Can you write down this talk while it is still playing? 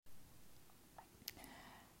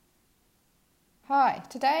Hi,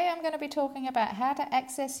 today I'm going to be talking about how to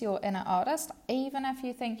access your inner artist even if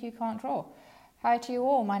you think you can't draw. Hi to you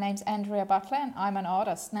all, my name's Andrea Butler and I'm an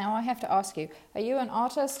artist. Now I have to ask you, are you an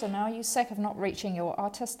artist and are you sick of not reaching your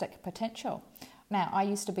artistic potential? Now, I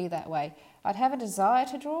used to be that way. I'd have a desire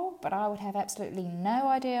to draw, but I would have absolutely no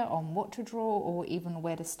idea on what to draw or even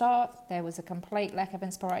where to start. There was a complete lack of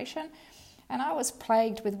inspiration and I was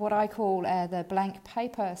plagued with what I call the blank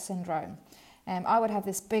paper syndrome. I would have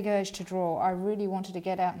this big urge to draw. I really wanted to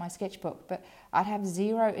get out my sketchbook, but I'd have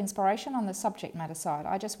zero inspiration on the subject matter side.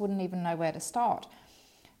 I just wouldn't even know where to start.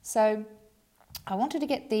 So I wanted to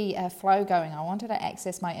get the flow going. I wanted to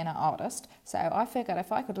access my inner artist. So I figured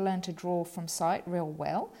if I could learn to draw from sight real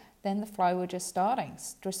well, then the flow would just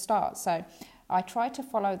start. So I tried to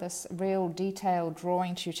follow this real detailed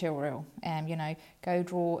drawing tutorial. Go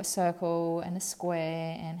draw a circle and a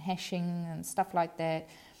square and hashing and stuff like that.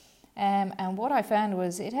 And what I found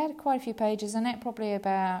was it had quite a few pages in it, probably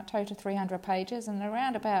about total 300 pages, and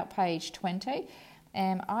around about page 20,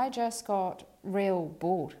 I just got real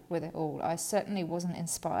bored with it all. I certainly wasn't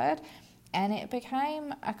inspired, and it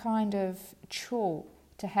became a kind of chore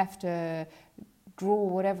to have to draw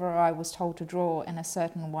whatever I was told to draw in a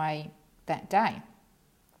certain way that day.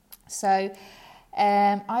 So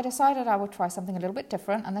I decided I would try something a little bit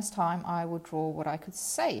different, and this time I would draw what I could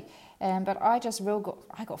see. But I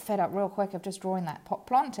got fed up real quick of just drawing that pot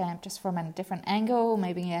plant, just from a different angle,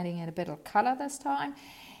 maybe adding in a bit of colour this time.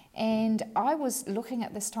 And I was looking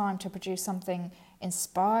at this time to produce something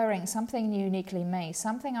inspiring, something uniquely me,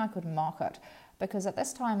 something I could market, because at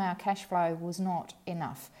this time our cash flow was not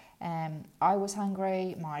enough. I was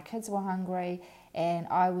hungry, my kids were hungry, and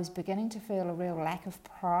I was beginning to feel a real lack of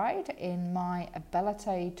pride in my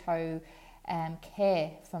ability to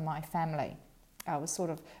care for my family. I was sort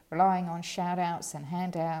of relying on shout-outs and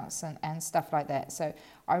handouts and stuff like that. So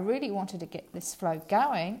I really wanted to get this flow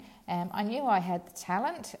going. I knew I had the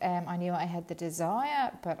talent, I knew I had the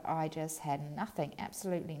desire, but I just had nothing,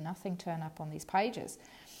 absolutely nothing turn up on these pages.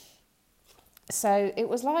 So it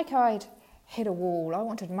was like I'd hit a wall. I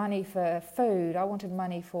wanted money for food, I wanted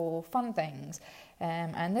money for fun things.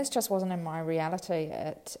 And this just wasn't in my reality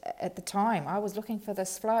at the time. I was looking for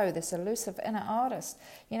this flow, this elusive inner artist.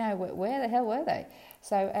 Where the hell were they?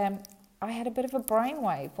 So I had a bit of a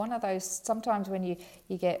brainwave. One of those, sometimes when you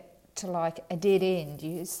get to like a dead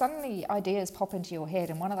end, suddenly ideas pop into your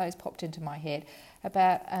head, and one of those popped into my head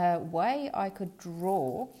about a way I could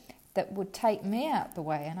draw that would take me out the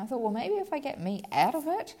way. And I thought, well, maybe if I get me out of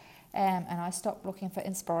it, and I stop looking for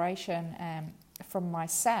inspiration from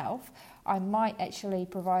myself, I might actually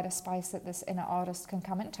provide a space that this inner artist can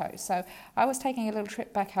come into. So I was taking a little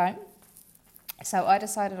trip back home. So I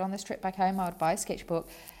decided on this trip back home I would buy a sketchbook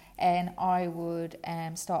and I would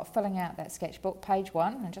start filling out that sketchbook, page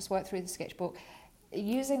 1, and just work through the sketchbook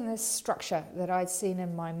using this structure that I'd seen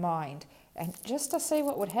in my mind, and just to see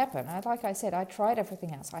what would happen. Like I said, I tried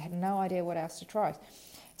everything else. I had no idea what else to try.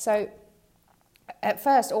 So at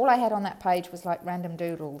first, all I had on that page was like random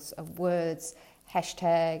doodles of words,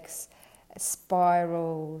 hashtags,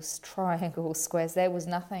 spirals, triangles, squares. There was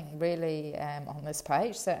nothing really on this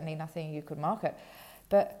page, certainly nothing you could market.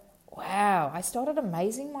 But wow, I started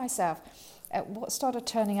amazing myself at what started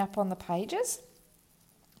turning up on the pages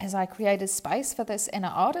as I created space for this inner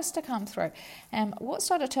artist to come through. What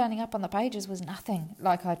started turning up on the pages was nothing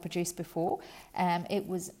like I'd produced before. It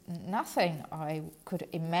was nothing I could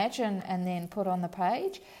imagine and then put on the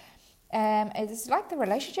page. It's like the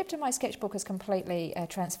relationship to my sketchbook is completely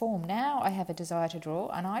transformed. Now I have a desire to draw,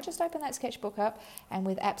 and I just open that sketchbook up, and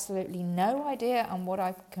with absolutely no idea on what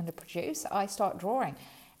I'm going to produce, I start drawing.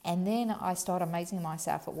 And then I start amazing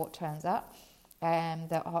myself at what turns up.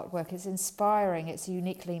 The artwork is inspiring, it's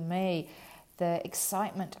uniquely me. The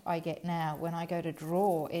excitement I get now when I go to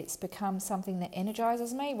draw, it's become something that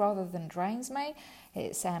energizes me rather than drains me.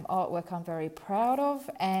 It's artwork I'm very proud of,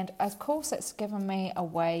 and of course it's given me a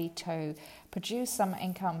way to produce some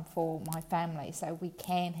income for my family so we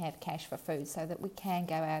can have cash for food, so that we can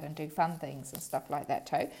go out and do fun things and stuff like that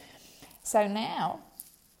too. So now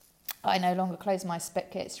I no longer close my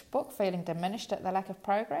sketchbook feeling diminished at the lack of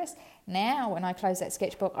progress. Now when I close that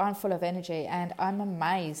sketchbook, I'm full of energy and I'm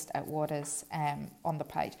amazed at what is on the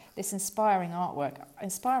page. This inspiring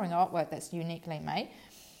artwork that's uniquely me.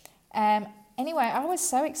 Anyway, I was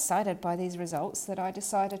so excited by these results that I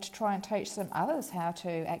decided to try and teach some others how to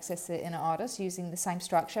access their inner artist using the same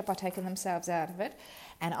structure by taking themselves out of it.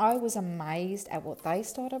 And I was amazed at what they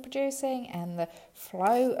started producing and the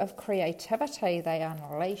flow of creativity they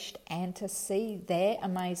unleashed, and to see their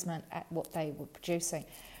amazement at what they were producing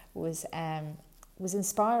was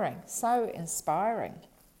inspiring, so inspiring.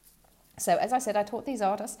 So as I said, I taught these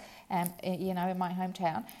artists, in my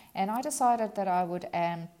hometown, and I decided that I would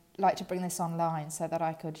like to bring this online so that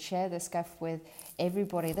I could share this stuff with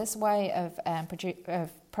everybody. This way of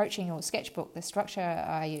approaching your sketchbook, the structure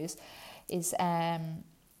I use, is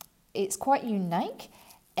it's quite unique,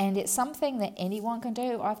 and it's something that anyone can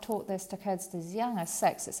do. I've taught this to kids as young as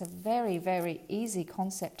 6. It's a very, very easy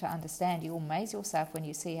concept to understand. You'll amaze yourself when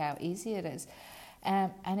you see how easy it is.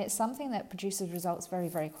 And it's something that produces results very,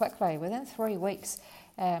 very quickly. Within 3 weeks,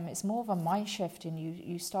 it's more of a mind shift, and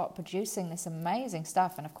you start producing this amazing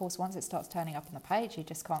stuff. And of course, once it starts turning up on the page, you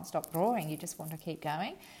just can't stop drawing. You just want to keep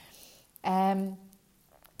going. So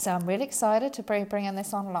I'm really excited to be bringing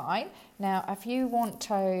this online. Now, if you want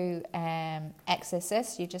to access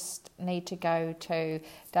this, you just need to go to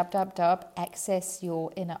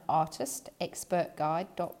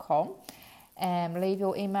www.accessyourinnerartistexpertguide.com. Leave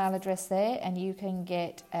your email address there, and you can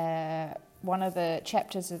get one of the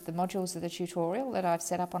chapters of the modules of the tutorial that I've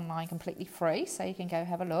set up online completely free, so you can go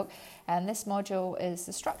have a look. And this module is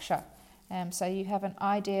the structure, so you have an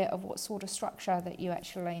idea of what sort of structure that you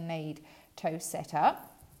actually need to set up.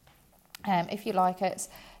 If you like it,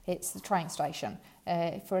 it's the train station.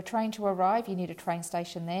 For a train to arrive, you need a train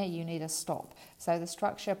station there, you need a stop. So the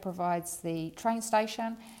structure provides the train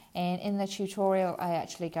station, and in the tutorial I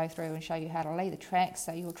actually go through and show you how to lay the tracks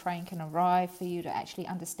so your train can arrive, for you to actually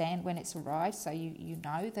understand when it's arrived, so you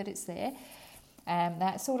know that it's there,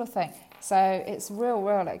 that sort of thing. So it's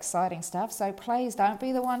real exciting stuff. So please don't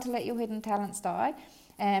be the one to let your hidden talents die.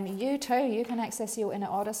 You too, you can access your inner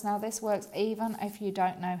artist. Now this works even if you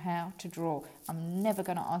don't know how to draw. I'm never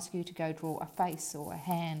going to ask you to go draw a face or a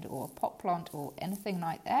hand or a pot plant or anything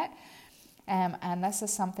like that. And this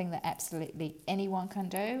is something that absolutely anyone can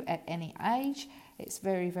do at any age. It's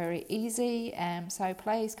very, very easy. So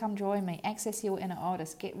please come join me. Access your inner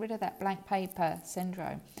artist. Get rid of that blank paper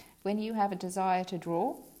syndrome. When you have a desire to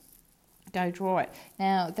draw, go draw it.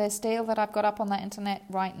 Now, this deal that I've got up on the internet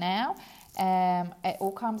right now, it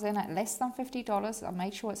all comes in at less than $50. I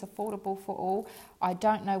made sure it's affordable for all. I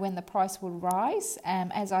don't know when the price will rise.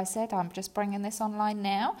 As I said, I'm just bringing this online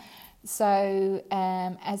now. So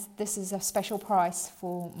as this is a special price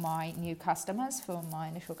for my new customers, for my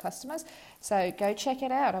initial customers. So go check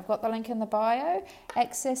it out. I've got the link in the bio.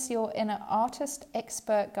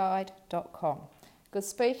 AccessYourInnerArtistExpertGuide.com. Good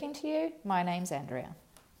speaking to you. My name's Andrea.